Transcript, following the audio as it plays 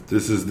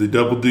This is the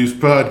Double Deuce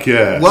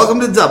Podcast. Welcome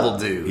to Double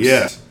Deuce.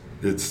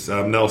 Yes.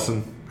 I'm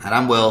Nelson. And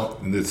I'm Will.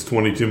 And it's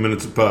 22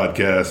 minutes of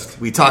podcast.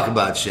 We talk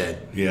about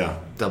shit. Yeah.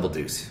 Double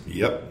Deuce.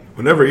 Yep.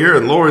 Whenever you're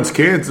in Lawrence,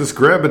 Kansas,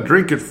 grab a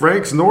drink at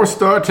Frank's North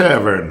Star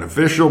Tavern,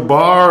 official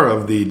bar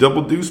of the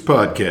Double Deuce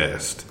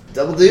Podcast.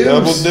 Double Deuce.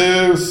 Double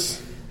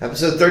Deuce.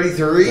 Episode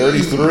 33.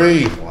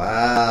 33.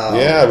 Wow.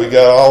 Yeah, we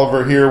got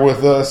Oliver here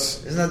with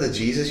us. Isn't that the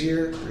Jesus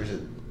year? Or is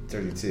it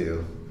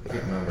 32? I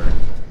can't remember.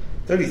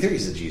 33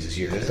 is the Jesus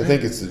year, isn't it? I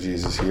think it's the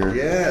Jesus year.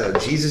 Yeah, the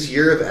Jesus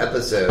year of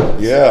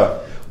episodes. Yeah.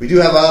 We do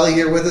have Ollie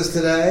here with us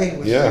today,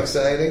 which Yeah. is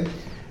exciting.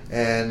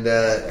 And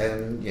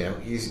you know,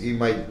 he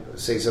might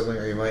say something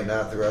or he might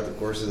not throughout the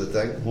course of the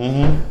thing.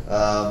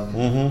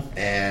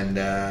 And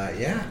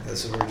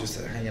that's what we're just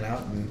hanging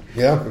out and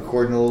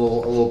recording a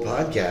little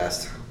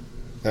podcast.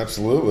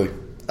 Absolutely.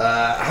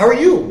 How are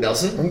you,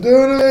 Nelson? I'm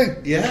doing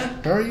it. Yeah.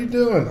 How are you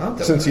doing? I'm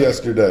doing Since good.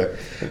 yesterday.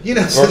 You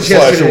know, Or since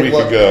slash yesterday. a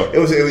week ago. It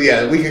was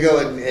a week ago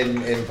in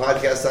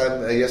podcast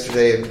time.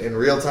 Yesterday in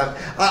real time.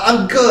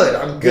 I'm good.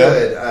 I'm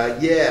good.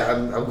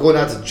 I'm going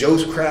out to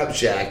Joe's Crab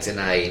Shack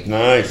tonight.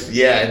 Nice.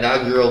 Yeah,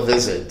 inaugural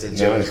visit to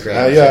Joe's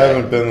Crab Shack. Yeah, I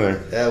haven't been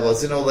there. Yeah, well,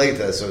 it's in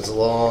Olathe, so it's a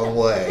long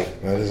way.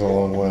 That is a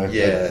long way.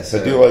 Yeah, I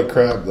do like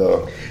crab,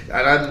 though.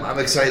 And I'm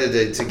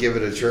excited to give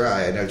it a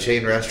try. I know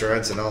chain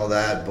restaurants and all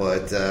that,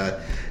 but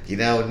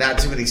not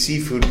too many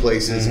seafood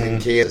places in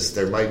Kansas.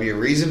 There might be a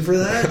reason for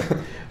that,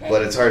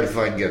 but it's hard to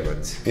find good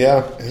ones.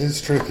 Yeah, it is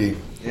tricky.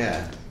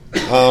 Yeah.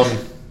 What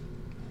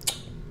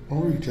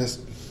were we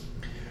just...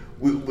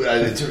 In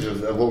terms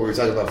of what we were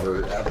talking about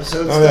for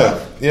episode Oh,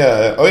 stuff.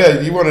 yeah. Oh, yeah,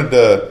 you wanted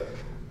to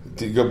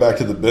go back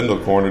to the Bindle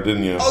Corner,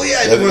 didn't you? Oh,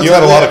 yeah. You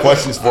had a lot of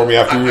questions for me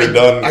after we were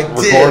done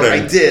recording.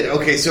 I did.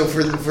 Okay, so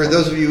for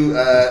those of you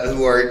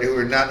who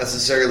are not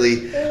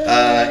necessarily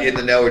in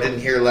the know or didn't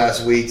hear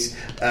last week's,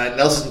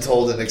 Nelson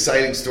told an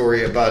exciting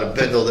story about a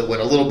Bindle that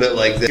went a little bit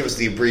like this. Give us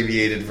the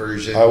abbreviated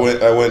version. I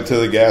went to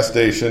the gas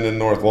station in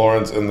North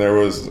Lawrence, and there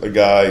was a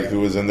guy who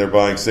was in there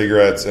buying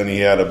cigarettes, and he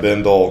had a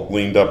Bindle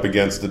leaned up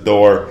against the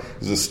door. It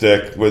was a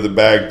stick with a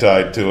bag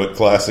tied to it,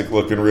 classic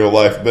looking real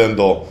life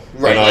Bindle.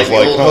 Right, and I was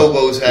like the old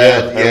hobos had.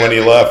 And when he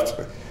left,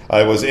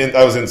 I was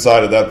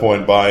inside at that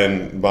point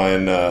buying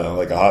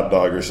like a hot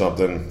dog or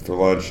something for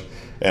lunch.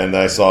 And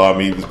I saw him.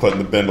 He was putting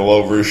the Bindle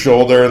over his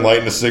shoulder and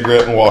lighting a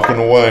cigarette and walking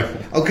away.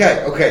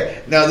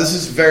 Okay. Now, this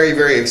is very,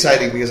 very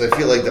exciting because I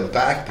feel like the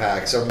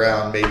backpack, somewhere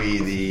around maybe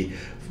the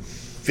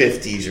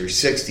 50s or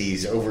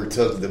 60s,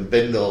 overtook the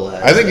Bindle.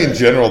 I think in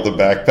general the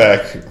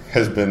backpack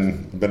has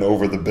been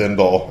over the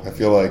Bindle. I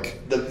feel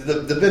like...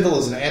 The Bindle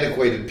is an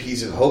antiquated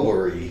piece of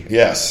hobory.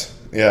 Yes.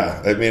 Yeah.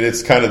 I mean,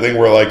 it's kind of thing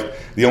where, like,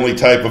 the only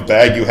type of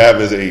bag you have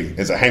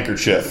is a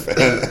handkerchief,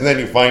 and then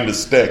you find a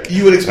stick.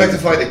 You would expect to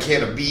find a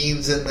can of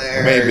beans in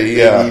there. Maybe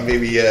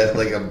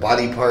like a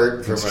body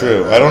part. That's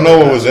true. I don't know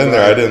what was in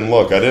there. I didn't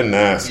look. I didn't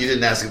ask. You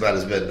didn't ask about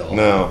his Bindle.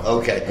 No.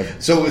 Okay.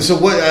 So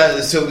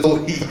what? So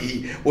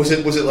he was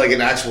it like an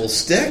actual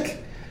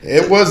stick?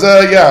 It was.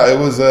 It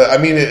was. I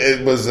mean,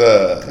 it was.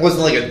 It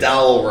wasn't like a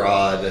dowel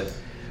rod.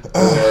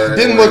 It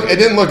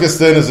didn't look as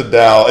thin as a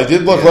dowel. It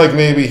did look like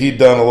maybe he'd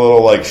done a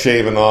little like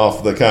shaving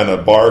off the kind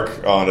of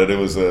bark on it. It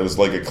was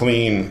like a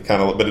clean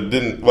kind of, but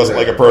it wasn't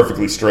like a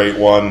perfectly straight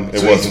one.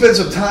 So he spent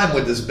some time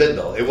with this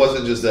Bindle. It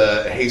wasn't just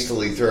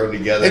hastily thrown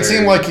together. It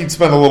seemed like he'd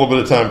spent a little bit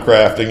of time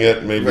crafting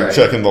it, maybe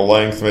checking the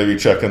length, maybe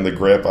checking the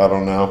grip. I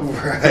don't know.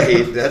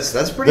 Right,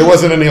 that's pretty. There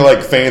wasn't any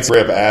like fancy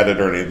grip added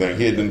or anything.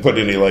 He didn't put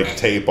any like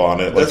tape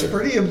on it. That's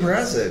pretty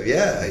impressive.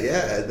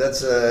 Yeah.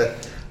 That's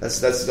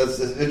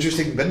an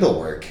interesting Bindle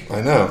work.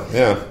 I know,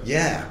 yeah.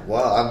 Yeah,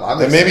 well, I'm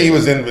and maybe it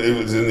was in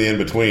the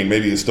in-between.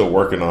 Maybe he was still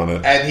working on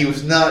it. And he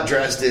was not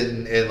dressed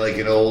in like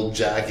an old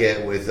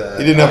jacket with...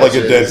 he didn't have like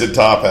a dented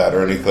top hat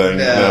or anything.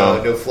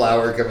 No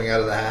flour coming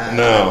out of the hat.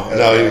 No.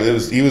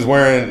 He was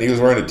wearing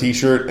a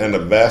t-shirt and a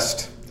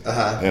vest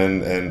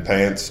and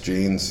pants,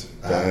 jeans,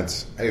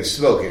 pants. And he was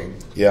smoking.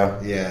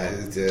 Yeah.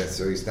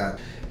 So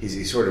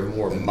he's sort of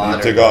more modern.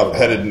 He took off,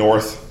 headed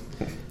north.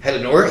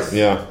 Headed north?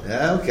 Yeah.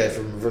 Okay,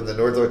 from the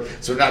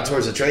north. So not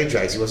towards the train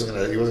tracks. He wasn't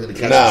gonna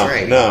catch a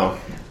train. No.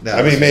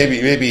 I mean,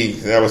 maybe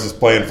that was his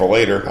plan for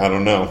later. I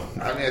don't know.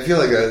 I mean, I feel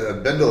like a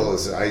Bindle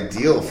is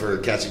ideal for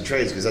catching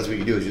trains because that's what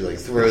you do is you like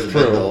throw the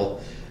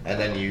Bindle and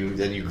then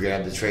you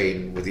grab the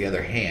train with the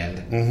other hand.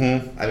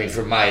 Mm-hmm. I mean,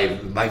 from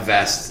my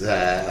vast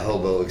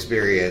hobo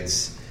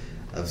experience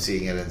of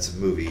seeing it in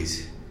some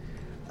movies.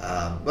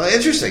 Well,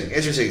 interesting.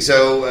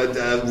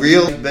 So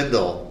real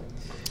Bindle.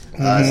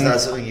 It's not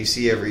something you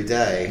see every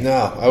day.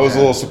 No, I was a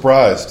little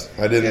surprised.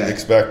 I didn't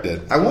expect it.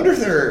 I wonder if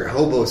there are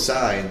hobo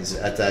signs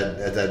at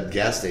that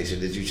gas station.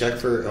 Did you check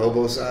for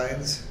hobo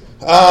signs?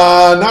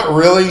 Not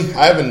really.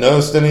 I haven't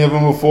noticed any of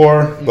them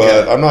before,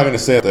 but I'm not going to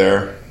say it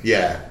there.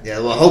 Yeah.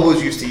 Well,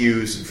 hobos used to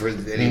use, for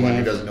anyone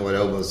who doesn't know what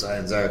hobo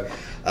signs are,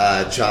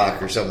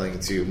 chalk or something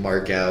to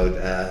mark out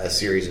a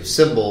series of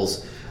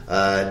symbols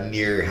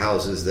near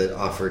houses that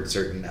offered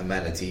certain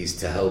amenities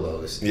to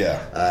hobos.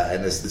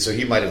 Yeah. So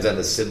he might have done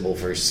the symbol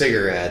for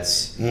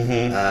cigarettes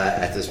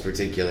at this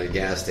particular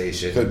gas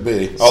station. Could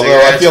be.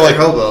 Although I feel like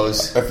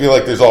hobos. I feel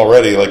like there's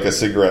already like a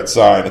cigarette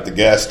sign at the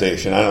gas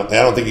station. I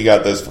don't think he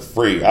got this for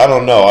free. I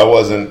don't know.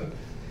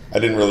 I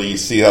didn't really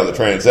see how the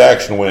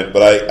transaction went,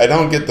 but I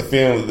don't get the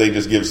feeling that they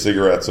just give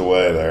cigarettes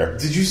away there.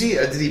 Did you see?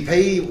 Did he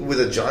pay with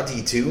a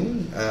jaunty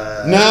tune?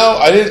 No,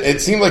 I didn't.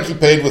 It seemed like he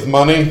paid with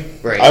money.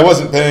 Right. I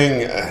wasn't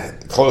paying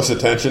close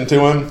attention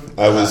to him.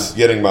 I was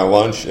getting my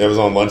lunch. It was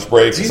on lunch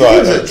break,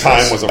 so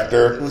time was a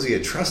factor. Was he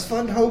a trust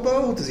fund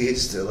hobo? Does he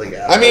just like?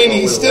 I mean,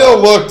 he still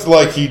looked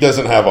like he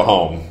doesn't have a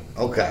home.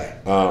 Okay.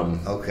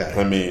 Okay.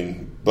 I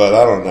mean, but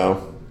I don't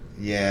know.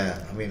 Yeah.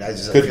 I mean, I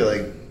feel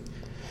like.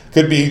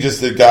 Could be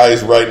just the guy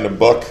who's writing a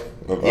book,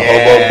 a hobo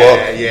book,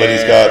 but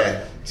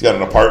he's got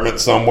an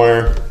apartment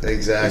somewhere.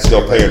 Exactly. He's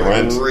still paying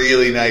rent. A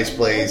really nice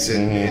place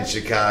in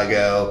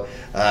Chicago,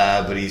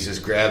 but he's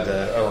just grabbed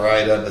a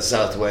ride on the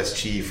Southwest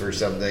Chief or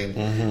something,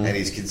 and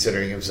he's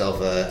considering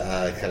himself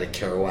a kind of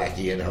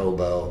Kerouacian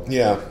hobo.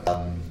 Yeah.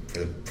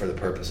 For the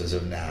purposes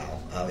of now.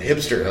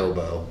 Hipster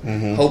hobo.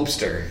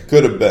 Hopester.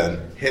 Could have been.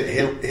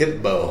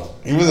 Hipbo.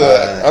 He was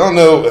I don't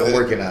know. I'm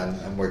working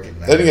on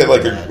I didn't get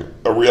like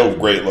a real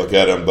great look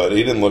at him, but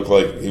he didn't look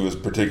like he was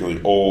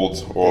particularly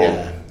old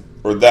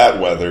or that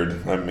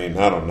weathered. I mean,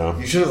 I don't know.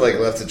 You should have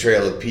left a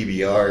trail of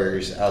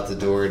PBRs out the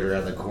door and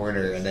around the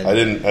corner, and then I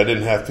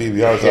didn't have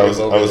PBRs. I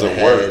was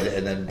at work,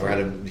 and then brought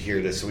him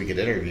here so we could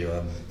interview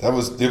him. It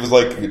was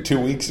like 2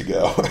 weeks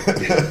ago.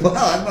 Well,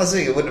 I'm not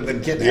saying it wouldn't have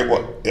been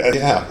kidnapped.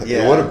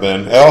 It would have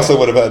been. I also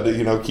would have had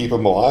to keep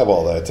him alive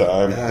all that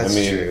time. That's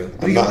true.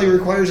 But he only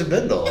requires a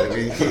bindle. I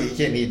mean, you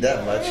can't need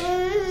that much.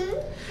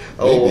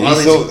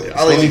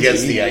 Ollie's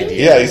against the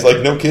idea. Yeah, he's like,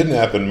 no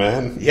kidnapping,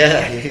 man.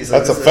 Yeah, he's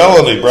that's a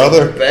felony,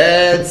 brother. It's a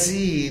bad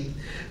scene.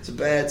 It's a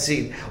bad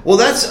scene. Well,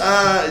 that's.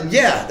 I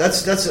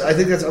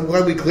think that's. I'm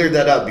glad we cleared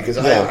that up because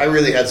I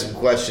really had some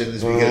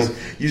questions because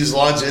you just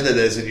launch into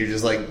this and you're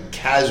just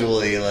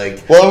casually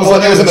like. Well,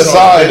 it was an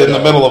aside in the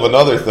middle of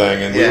another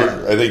thing, and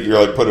I think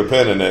you're like put a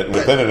pin in it,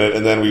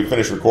 and then we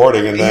finished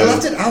recording, and then he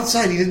left it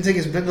outside. He didn't take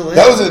his bindle in.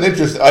 That was an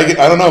interest. I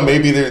don't know.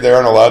 Maybe they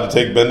aren't allowed to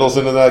take bindles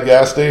into that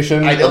gas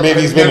station, or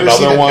maybe he's been in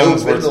other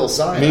ones.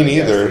 Me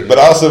neither. But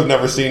I also have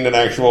never seen an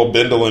actual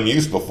bindle in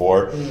use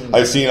before.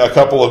 I've seen a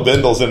couple of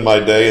bindles in my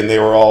day, and they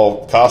were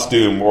all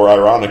costume or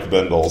ironic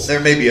bindles.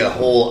 There may be a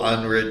whole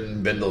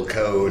unwritten bindle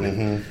code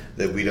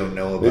that we don't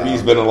know about. Maybe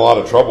he's been in a lot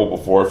of trouble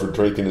before for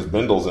taking his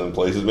bindles in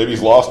places. Maybe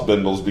he's lost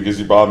bindles because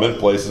he brought them in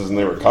places and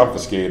they were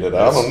confiscated.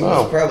 I don't know.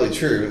 That's probably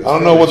true. I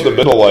don't know what the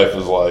bindle life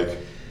is like.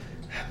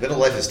 Bindle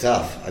life is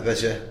tough. I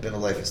bet you bindle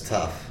life is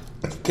tough.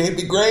 Can't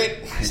be great.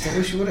 I still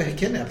wish you would have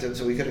kidnapped him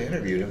so we could have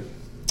interviewed him.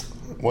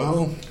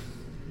 Well,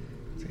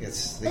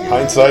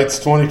 hindsight's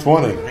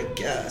 20/20. I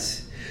guess.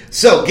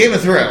 So, Game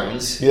of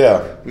Thrones.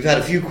 Yeah. We've had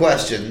a few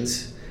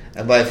questions,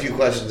 and by a few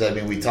questions, I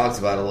mean we talked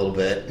about it a little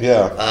bit.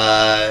 Yeah.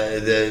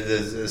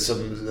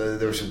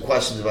 There were some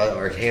questions about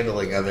our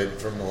handling of it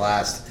from the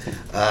last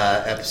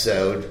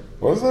episode.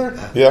 Was there?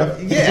 Yeah.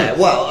 Yeah.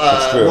 Well,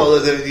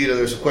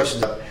 there's some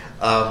questions.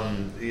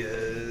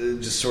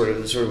 Just sort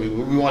of.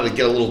 We wanted to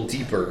get a little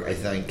deeper. I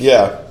think.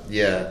 Yeah.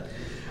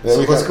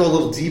 So let's go a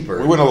little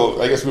deeper.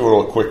 I guess we were a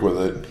little quick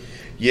with it.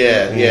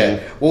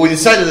 Yeah. Well, we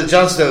decided that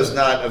Jon Snow's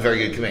not a very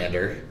good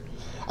commander.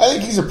 I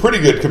think he's a pretty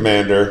good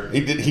commander. He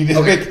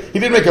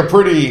did make a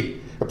pretty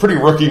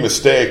rookie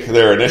mistake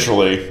there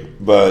initially,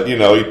 but he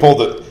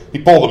pulled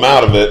him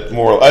out of it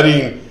more. I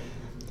mean,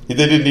 they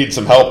did need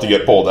some help to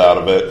get pulled out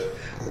of it.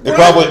 It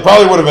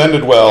probably would have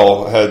ended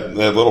well had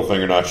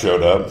Littlefinger not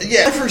showed up.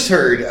 Yeah, I first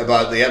heard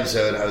about the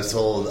episode. I was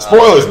told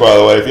spoilers, by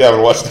the way, if you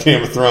haven't watched the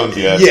Game of Thrones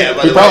yet. Yeah,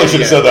 we probably should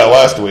have said that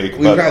last week.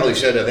 We probably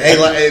should have. Hey,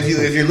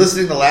 if you're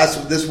listening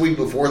to this week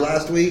before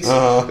last week's,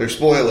 there's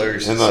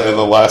spoilers in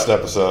the last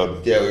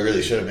episode. Yeah, we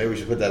really should have. Maybe we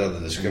should put that on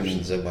the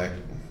description somewhere.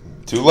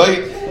 Too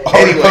late.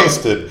 Already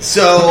posted.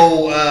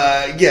 So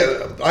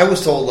I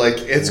was told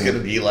it's going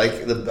to be like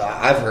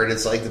I've heard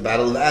it's like the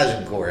Battle of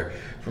Agincourt.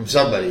 From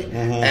somebody,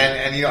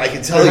 and I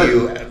can tell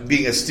you,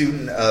 being a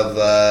student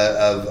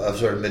of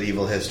sort of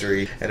medieval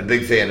history and a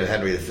big fan of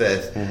Henry V,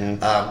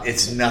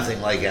 it's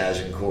nothing like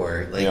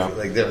Agincourt.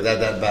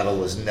 That battle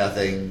was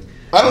nothing.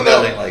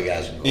 Nothing like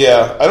Agincourt.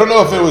 Yeah, I don't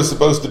know if it was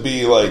supposed to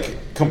be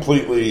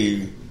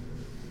completely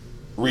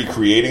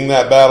recreating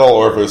that battle,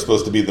 or if it was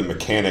supposed to be the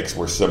mechanics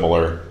were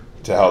similar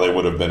to how they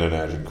would have been in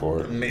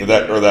Agincourt,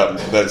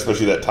 that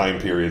especially that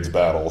time period's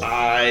battles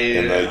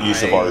and the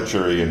use of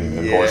archery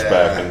and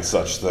horseback and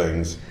such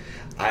things.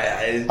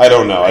 I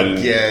don't know. I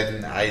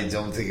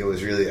don't think it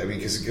was really. I mean,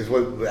 because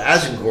what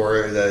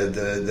Agincourt,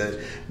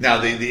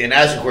 in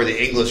Agincourt,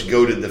 the English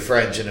goaded the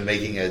French into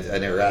making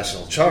an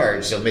irrational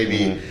charge. So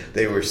maybe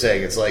they were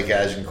saying it's like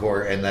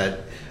Agincourt, and that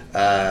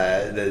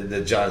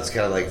the Jon's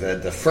kind of like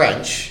the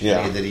French,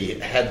 that he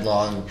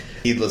headlong,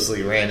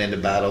 needlessly ran into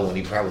battle when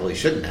he probably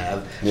shouldn't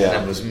have, and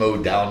then was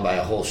mowed down by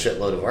a whole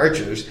shitload of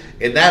archers.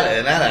 In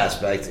that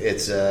aspect,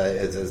 it's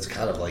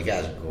kind of like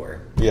Agincourt.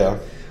 Yeah.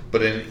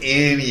 But in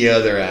any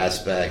other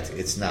aspect,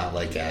 it's not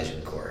like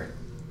Agincourt.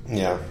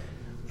 Yeah.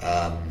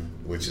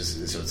 Which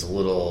is, so it's a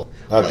little...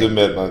 I have to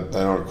admit, I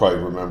don't quite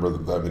remember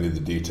that many of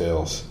the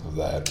details of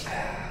that.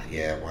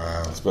 Yeah,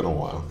 wow. It's been a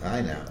while.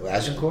 I know.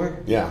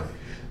 Agincourt? Yeah.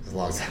 A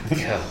long time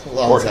ago.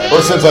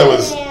 Or since I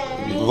was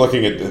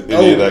looking at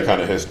any of that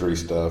kind of history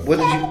stuff. What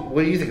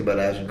do you think about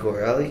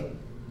Agincourt, Ali? Do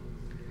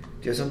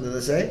you have something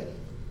to say?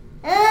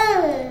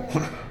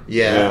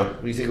 Yeah.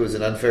 Do you think it was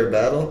an unfair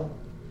battle?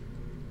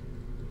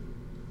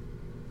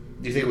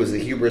 Do you think it was the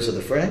hubris of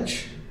the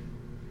French?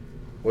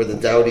 Or the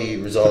doughty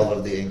resolve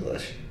of the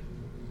English?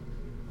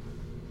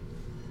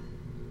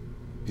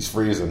 He's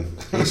freezing.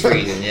 He's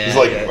freezing, yeah. He's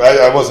like, yeah.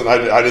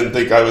 I didn't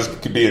think I was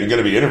going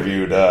to be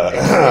interviewed.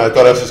 I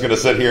thought I was just going to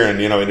sit here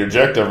and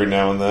interject every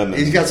now and then.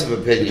 He's got some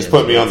opinions. Just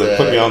put me on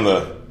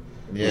the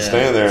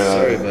stand there.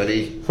 Sorry,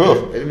 buddy. I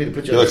didn't mean to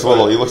put you. He looks a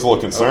little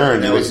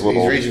concerned. He's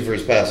reaching for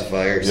his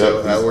pacifier,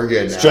 so we're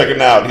good now. He's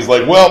checking out. He's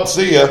like, well,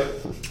 see ya.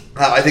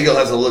 I think he'll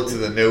have to look to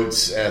the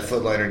notes,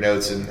 Footliner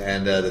notes,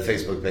 and the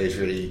Facebook page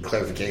for any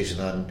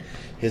clarification on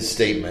his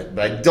statement.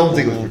 But I don't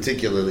think it was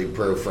particularly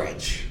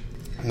pro-French.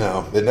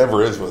 No, it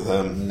never is with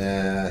him.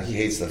 Nah, he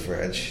hates the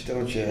French,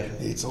 don't you?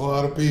 He hates a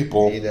lot of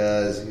people. He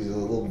does. He's a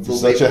little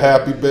such a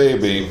happy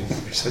baby.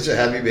 Such a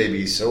happy baby.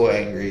 He's so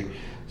angry.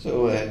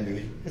 So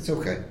angry. It's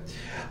okay.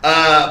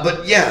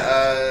 But yeah,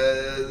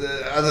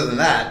 other than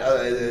that,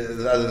 other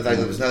than the fact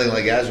that it was nothing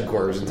like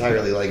Agincourt, it was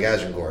entirely like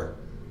Agincourt.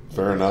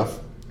 Fair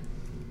enough.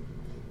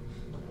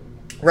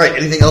 Right.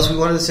 Anything else we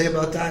wanted to say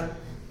about that?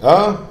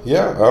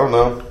 Yeah, I don't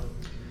know.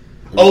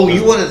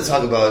 You wanted to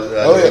talk about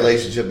the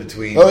relationship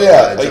between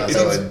Jon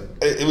Snow and...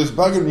 It was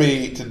bugging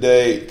me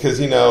today because,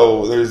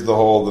 there's the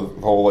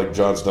whole like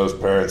Jon Snow's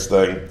parents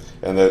thing,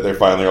 and they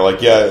finally are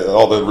like, yeah,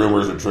 all the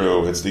rumors are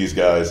true, it's these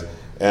guys.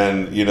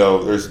 And,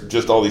 there's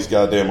just all these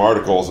goddamn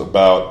articles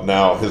about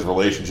now his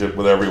relationship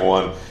with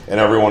everyone, and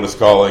everyone is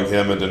calling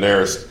him and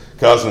Daenerys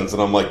cousins,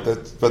 and I'm like,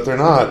 but they're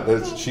not.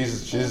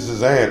 She's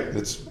his aunt.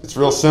 It's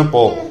real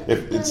simple.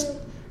 It's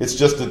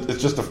just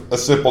a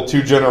simple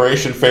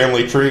 2-generation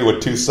family tree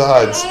with 2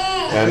 sides,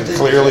 and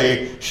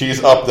clearly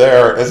she's up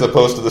there as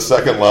opposed to the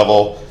second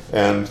level,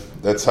 and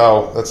that's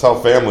how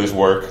families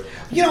work.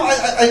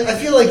 I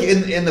feel like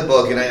in the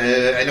book, and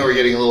I know we're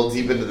getting a little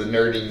deep into the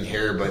nerding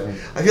here, but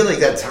I feel like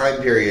that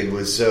time period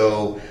was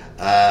so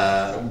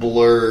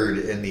blurred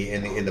in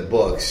the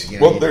books.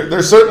 Well,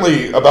 they're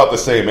certainly about the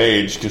same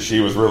age because she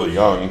was really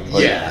young.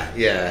 Like,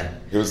 yeah.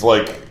 It was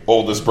like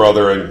oldest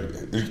brother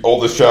and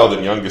oldest child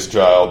and youngest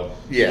child.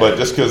 Yeah. But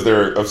just because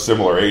they're of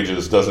similar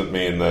ages doesn't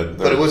mean that.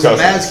 But it was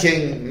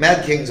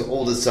Mad King's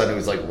oldest son who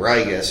was like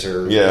Rhaegar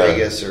or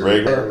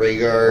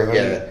Rhaegar. Uh-huh.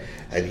 Yeah.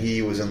 And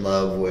he was in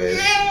love with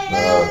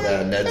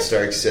Ned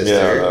Stark's sister.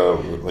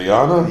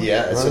 Lyanna?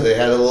 Yeah, right. So they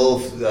had a little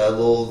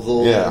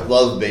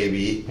love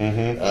baby.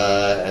 Mm-hmm.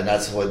 And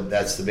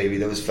that's the baby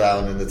that was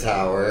found in the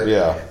tower.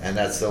 Yeah. And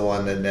that's the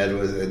one that Ned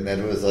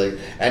was like...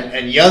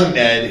 And young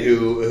Ned,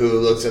 who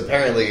looks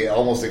apparently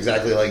almost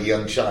exactly like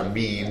young Sean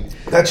Bean.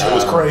 That shit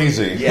was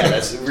crazy. Yeah,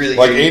 that's really...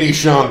 Like 80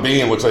 Sean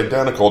Bean looks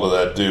identical to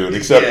that dude,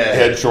 except he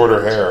had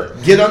shorter hair.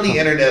 Get on the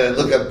internet and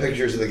look up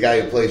pictures of the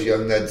guy who plays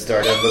young Ned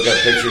Stark, and look up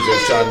pictures of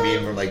Sean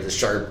Bean from like the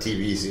Sharp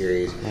TV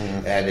series,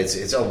 and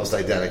it's almost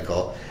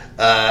identical.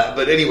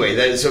 But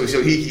anyway, so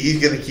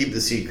he's going to keep the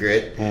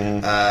secret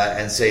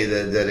and say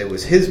that it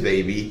was his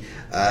baby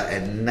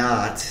and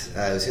not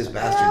it was his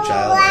bastard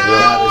child and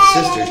not his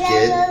sister's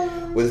kid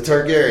with a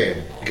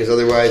Targaryen, because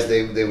otherwise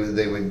they would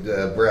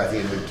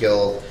Baratheon would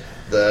kill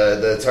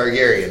the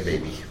Targaryen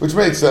baby. Which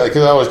makes sense,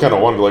 because I always kind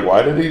of wondered, like,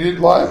 why did he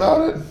lie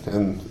about it?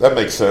 And that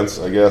makes sense,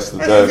 I guess,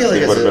 that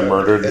he would have been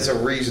murdered. It's a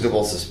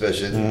reasonable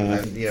suspicion.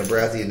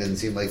 Baratheon didn't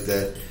seem like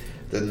the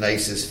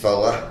nicest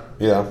fella.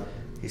 Yeah.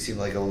 He seemed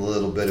like a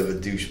little bit of a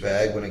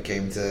douchebag when it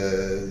came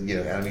to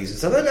enemies and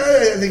stuff.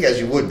 I think as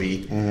you would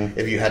be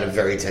if you had a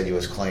very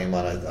tenuous claim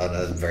on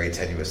a very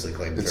tenuously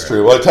claimed It's throne.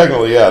 true. Well,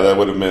 technically, yeah, that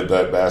would have meant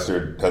that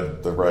bastard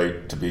had the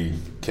right to be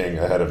king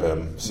ahead of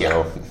him.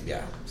 So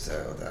yeah.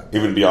 So that,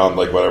 even beyond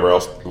like whatever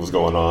else was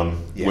going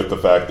on with the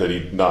fact that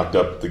he knocked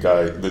up the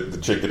guy, the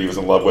chick that he was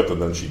in love with,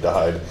 and then she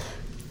died.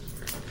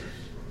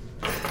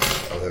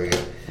 Oh, there we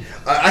go.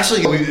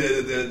 Actually,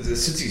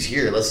 since he's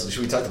here,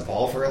 should we talk to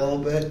Paul for a little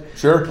bit?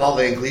 Sure. Paul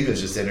Van Cleave has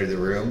just entered the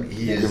room.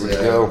 He's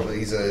another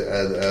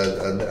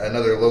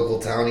local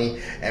townie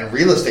and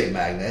real estate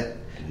magnate.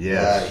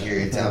 Here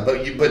in town.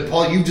 But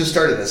Paul, you've just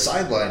started a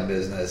sideline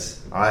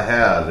business. I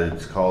have.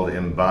 It's called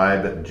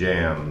Imbibe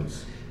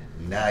Jams.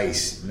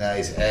 Nice.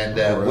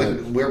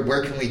 And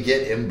where can we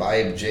get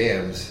Imbibe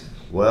Jams?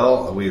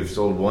 Well, we've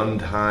sold one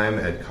time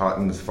at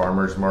Cotton's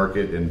Farmers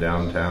Market in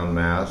downtown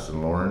Mass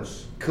in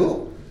Lawrence.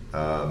 Cool.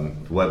 The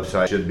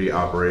website should be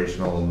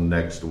operational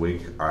next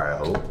week, I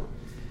hope.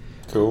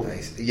 Cool.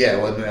 Nice.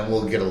 Yeah, and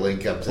we'll get a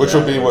link up to which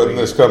will be when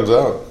this comes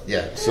out.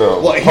 Yeah.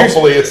 So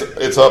hopefully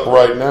it's up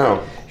right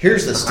now.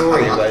 Here's the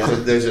story,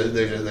 guys.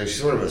 There's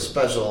sort of a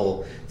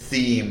special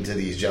theme to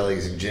these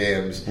jellies and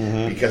jams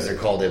because they're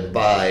called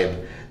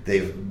Imbibe.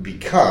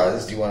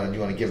 because do you want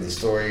to give the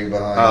story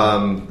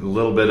behind? A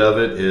little bit of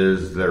it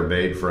is they're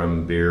made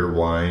from beer,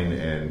 wine,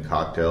 and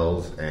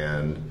cocktails,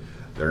 and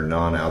they're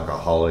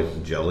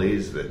non-alcoholic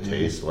jellies that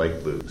taste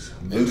like booze.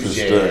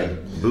 Boozy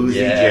jam. Boozy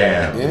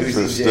jam.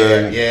 Boozy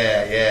jam.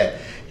 Yeah.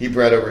 He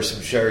brought over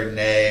some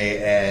Chardonnay,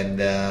 and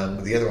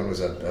the other one was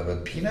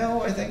a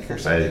Pinot, I think, or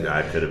something.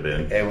 I could have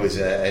been. It was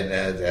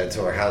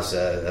to our house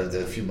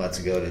a few months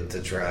ago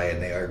to try,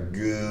 and they are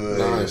good.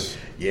 Nice.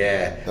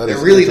 Yeah, That they're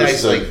is really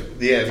nice. interesting. Like,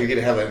 if you're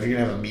gonna have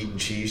a meat and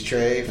cheese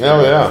tray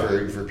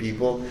for, for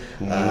people,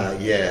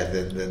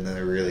 then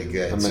they're really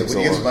good. That So makes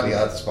when you a get some lot money,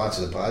 I'll have to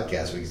sponsor the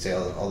podcast. We can say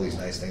all these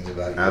nice things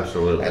about you.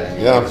 Absolutely. and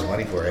you Yeah. give us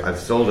money for it. I've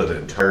sold an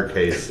entire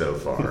case so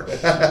far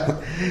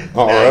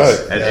All Nice.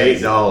 right. at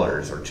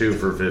 $8 or 2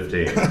 for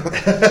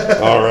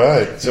 $15. All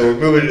right. So we're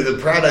moving. The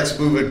product's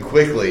moving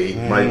quickly.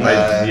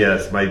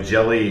 My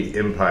jelly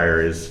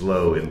empire is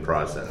slow in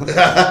process.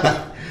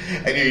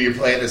 And your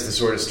plan is to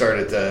sort of start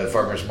at the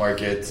farmer's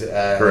market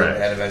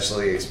Correct. and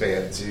eventually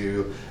expand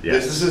to Yes.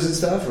 businesses and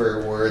stuff,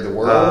 or the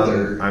world?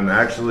 or I'm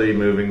actually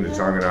moving to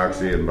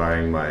Tonganoxie and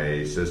buying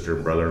my sister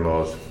and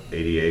brother-in-law's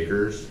 80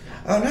 acres.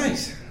 Oh,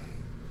 nice.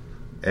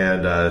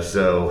 And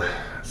so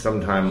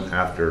sometime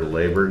after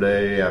Labor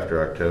Day,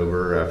 after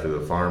October, after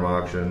the farm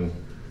auction,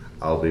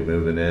 I'll be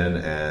moving in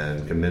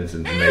and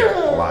commencing to make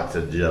lots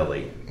of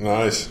jelly.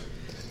 Nice.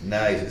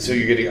 Nice. So are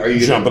you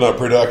Jumping up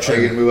Are you production.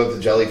 going to move up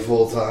to jelly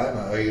full time?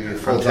 Are you going to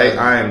full time?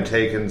 I am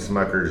taking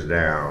Smuckers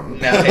down.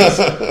 Nice.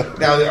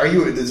 Now,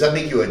 does that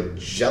make you a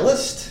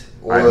jellist?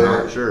 Or I'm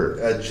not sure.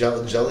 A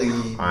jelly.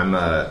 I'm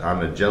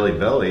a jelly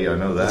belly. I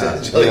know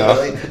that. Jelly Yeah.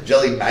 belly?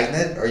 Jelly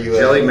magnet? Are you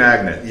Jelly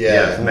magnet. Yeah.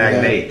 Yes,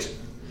 magnate.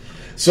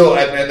 So,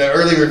 and the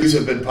early reviews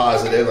have been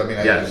positive. I mean,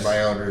 I Yes. did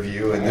my own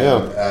review, and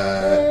then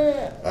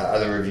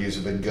other reviews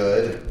have been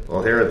good.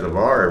 Well, here at the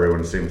bar,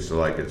 everyone seems to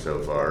like it so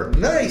far.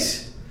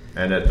 Nice.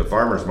 And at the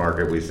farmer's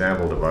market, we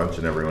sampled a bunch,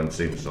 and everyone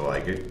seems to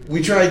like it.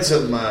 We tried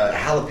some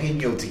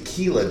jalapeno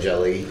tequila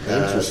jelly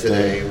Interesting.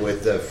 today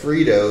with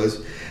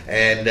Fritos,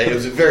 and it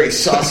was a very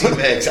saucy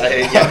mix.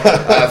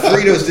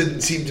 Fritos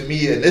didn't seem to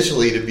me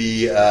initially to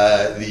be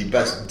the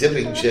best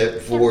dipping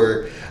chip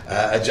for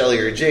a jelly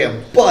or a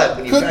jam, but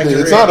when you Could be. factor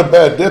It's in, not a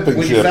bad dipping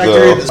when you chip, factor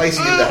though. in the spicy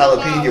of the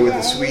jalapeno with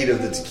the sweet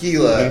of the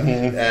tequila,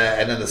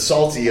 and then the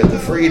salty of the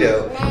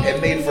Frito,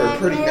 it made for a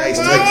pretty nice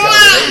tight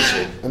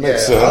combination. That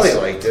makes Holly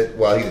sense. liked it.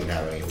 Well, he didn't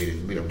have any.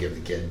 We don't give the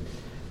kid.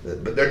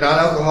 But they're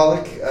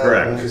non-alcoholic,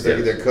 Correct. Because Yeah.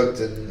 they're cooked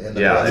in the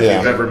Yeah, if Yeah.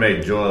 you've ever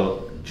made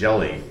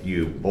jelly,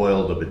 you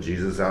boil the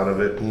bejesus out of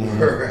it.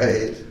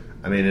 Right.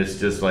 I mean, it's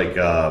just like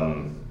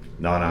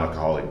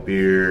non-alcoholic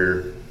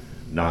beer,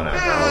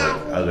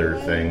 non-alcoholic other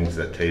things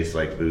that taste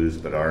like booze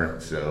but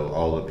aren't. So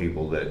all the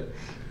people that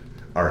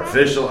are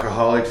official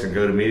alcoholics and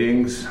go to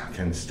meetings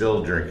can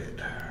still drink it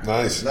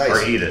Nice. Nice.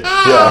 or eat it.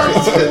 Yeah.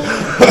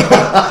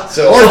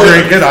 So Or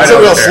drink it. I It's a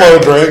don't real care. slow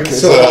drink.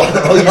 It's, So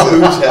all you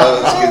booze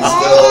hounds can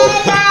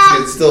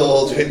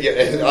still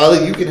and all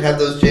you can have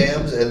those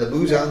jams, and the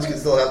booze hounds can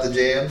still have the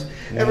jams.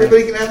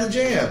 Everybody can have the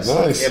jams.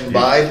 Nice.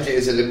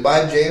 Is it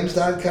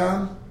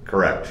imbibejams.com?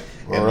 Correct.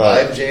 All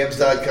right.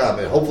 Imbibejams.com.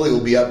 And hopefully we'll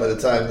be up by the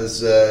time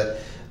this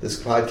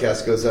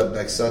podcast goes up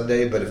next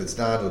Sunday, but if it's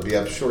not, it'll be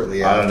up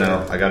shortly I after.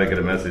 don't know. I got to get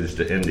a message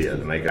to India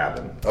to make it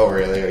happen. Oh,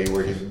 really? Are you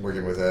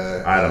working with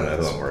I don't know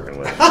who I'm working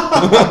with.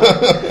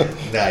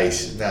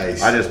 Nice.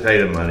 I just pay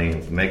them money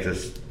to make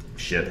this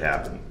shit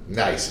happen.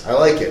 Nice. I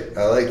like it.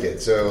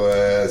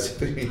 So,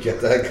 so you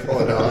get that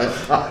going on,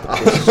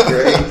 which is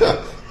great.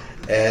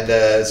 And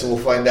so we'll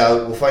find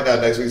out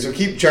next week. So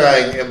keep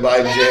trying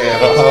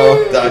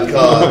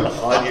imbibejams.com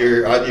on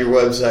your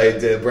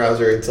website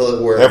browser until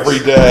it works. every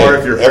day. Or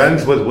if you're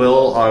friends with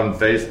Will on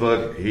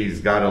Facebook, he's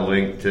got a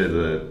link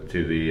to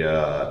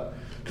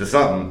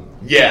something.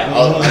 Yeah,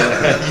 I'll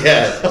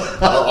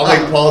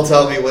make Paul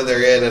tell me when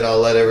they're in, and I'll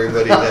let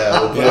everybody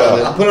know.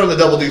 We'll put it on the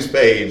Double Deuce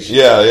page.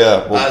 Yeah.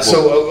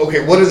 Okay,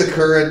 what's the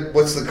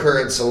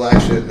current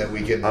selection that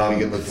we can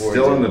look forward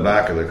Still to? in the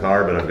back of the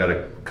car, but I've got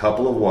a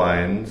couple of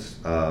wines: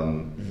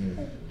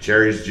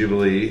 Cherries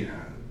Jubilee,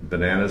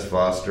 Bananas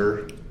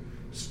Foster,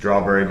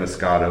 Strawberry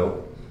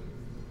Moscato,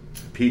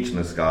 Peach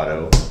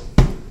Moscato.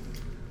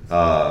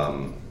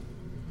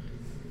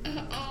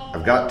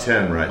 I've got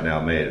 10 right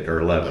now made, or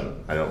 11.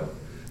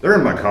 They're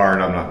in my car,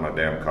 and I'm not in my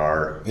damn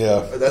car.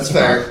 Yeah. That's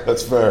fair.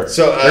 That's fair.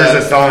 So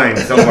There's a sign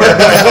somewhere in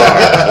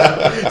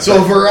my car.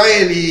 so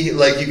variety,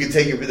 like you can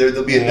take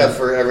there'll be enough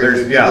for every.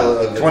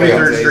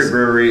 23rd Street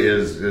Brewery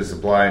is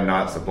supplying,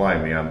 not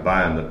supplying me. I'm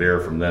buying the beer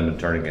from them and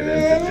turning it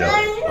into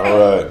jelly.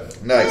 All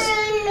right. Nice.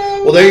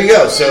 Well, there you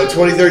go. So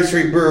 23rd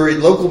Street Brewery,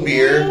 local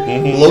beer,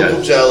 local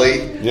Yes.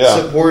 jelly. Yeah.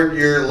 Support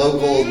your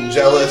local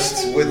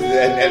jellists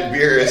and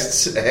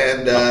beerists,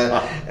 and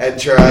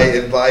try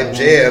Imbibe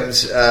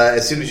Jams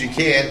as soon as you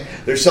can.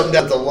 There's some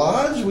down at the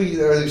lodge. Are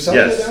there some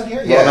Yes. down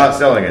here? Well, not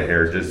selling it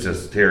here.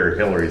 Just here.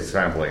 Hillary's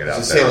sampling it out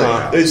Just there. say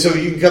right that. now. So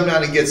you can come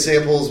down and get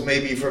samples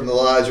maybe from the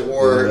lodge,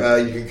 or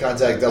you can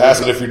contact Double.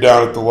 Ask it if you're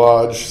down at the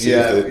lodge. See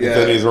if Yeah.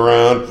 Vinny's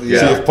around. Yeah.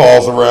 See if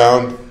Paul's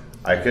around.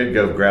 I could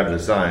go grab the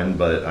sign,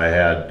 but I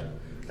had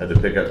Had to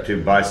pick up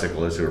 2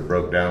 bicyclists who were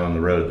broke down on the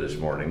road this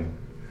morning.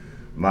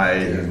 My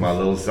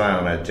little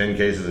son had 10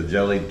 cases of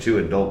jelly, 2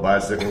 adult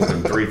bicycles,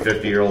 and 3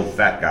 50-year-old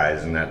fat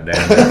guys in that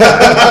damn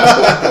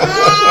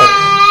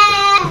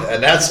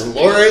And that's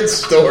Lauren's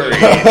story. I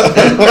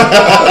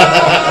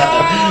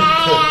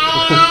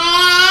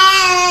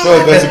feel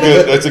like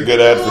that's a good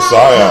ad for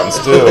Scions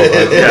too.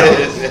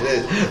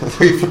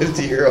 3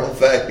 50-year-old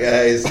fat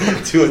guys,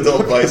 2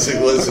 adult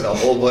bicyclists, and a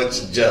whole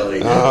bunch of jelly.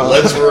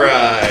 Let's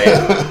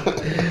ride.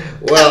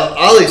 Well,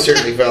 Ollie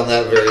certainly found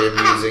that very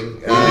amusing.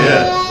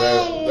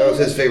 That was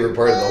his favorite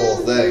part of the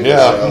whole thing.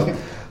 Yeah. So,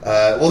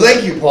 well,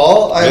 thank you,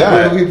 Paul.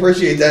 We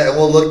appreciate that, and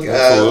we'll look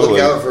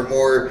out for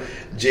more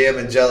hot jam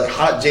and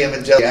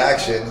jelly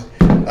action.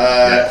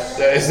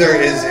 Is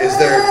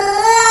there?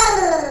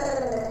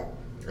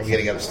 I'm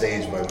getting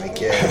upstaged by my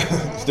kid.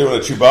 He's doing a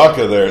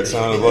Chewbacca there. It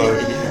sounded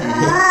like.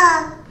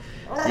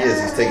 He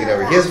is. He's taking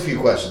over. He has a few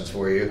questions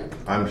for you.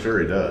 I'm sure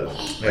he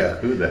does. Yeah.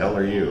 Who the hell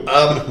are you?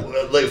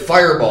 Like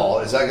Fireball,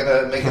 is that going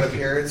to make an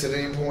appearance at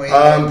any point?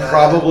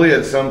 Probably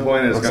at some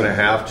point it's going to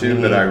have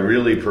to, but I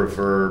really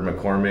prefer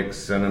McCormick's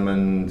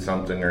cinnamon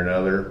something or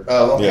another.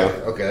 Oh, okay. Yeah.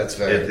 Okay, that's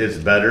fair. It's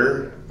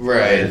better.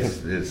 Right.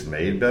 It's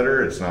made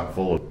better. It's not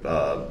full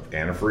of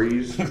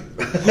antifreeze.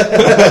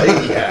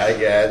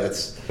 yeah,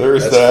 that's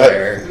There's that's that.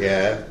 fair.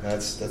 Yeah,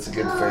 that's a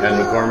good fair.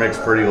 And McCormick's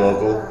pretty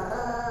local.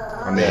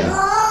 I mean,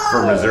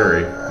 for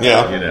Missouri.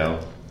 Yeah. You know.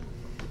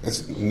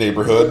 It's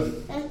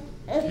neighborhood.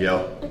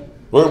 Yep.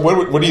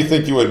 What do you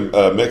think you would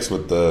mix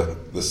with the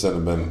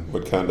cinnamon?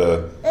 What kind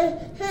of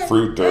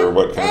fruit or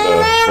what kind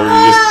of, or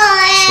you just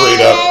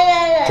straight up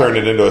turn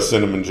it into a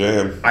cinnamon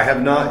jam? I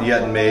have not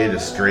yet made a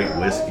straight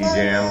whiskey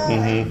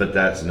jam, but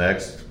that's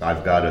next.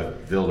 I've got a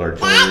field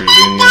artillery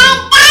reunion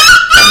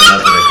coming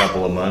up in a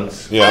couple of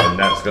months. Yeah. And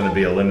that's going to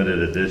be a limited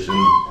edition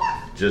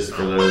just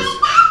for those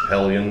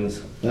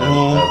hellions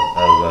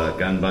of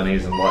gun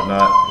bunnies and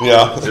whatnot.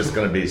 Yeah. It's just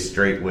going to be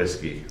straight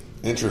whiskey.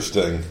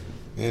 Interesting.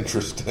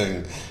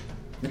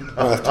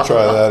 I'll have to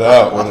try that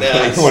out when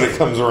it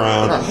comes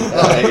around.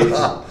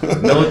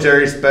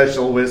 Military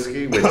special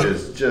whiskey, which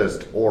is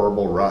just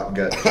horrible rot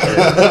gut shit.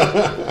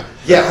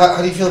 Yeah, how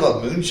do you feel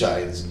about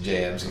moonshines and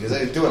jams? Because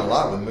they're doing a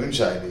lot with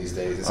moonshine these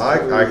days. It's I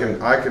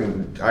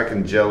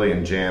can jelly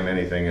and jam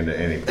anything into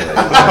any place.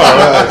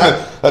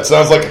 That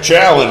sounds like a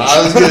challenge.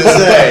 I was going to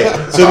say.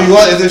 So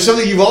if there's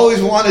something you've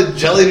always wanted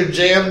jellied or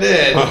jammed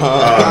in,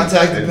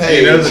 contact the Do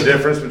page. you know the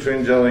difference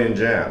between jelly and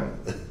jam?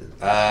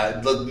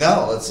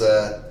 No,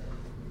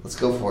 let's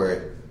go for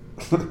it.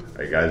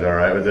 Are you guys all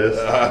right with this?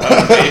 Maybe,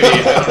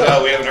 I don't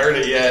know. We haven't heard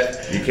it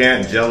yet. You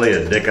can't jelly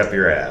a dick up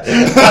your ass.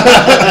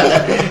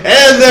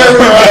 And there we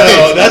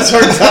go. That's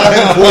our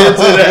time for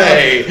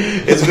today.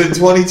 It's been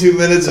 22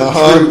 minutes of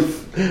truth.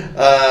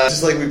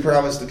 Just like we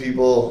promised the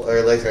people,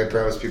 or like I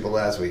promised people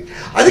last week.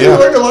 I think we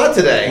learned a lot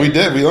today. We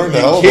did. We learned a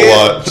You hell of a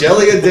can't lot.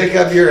 jelly a dick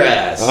up your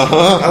ass.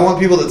 I want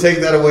people to take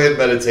that away and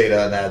meditate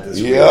on that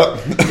this week. Yep.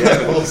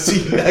 Yeah, we'll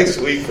see you next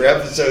week for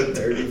episode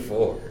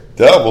 34.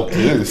 Double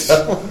deuce.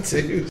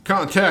 Dude.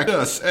 Contact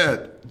us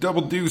at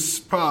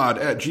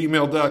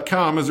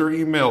doubledeucepod@gmail.com as our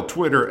email,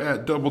 Twitter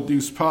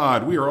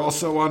 @doubledeucepod. We are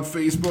also on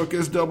Facebook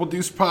as Double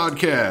Deuce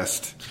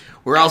Podcast.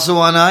 We're also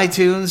on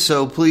iTunes,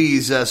 so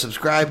please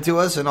subscribe to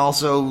us and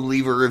also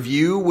leave a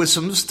review with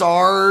some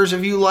stars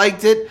if you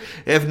liked it.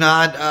 If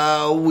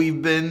not,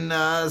 we've been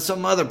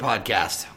some other podcast.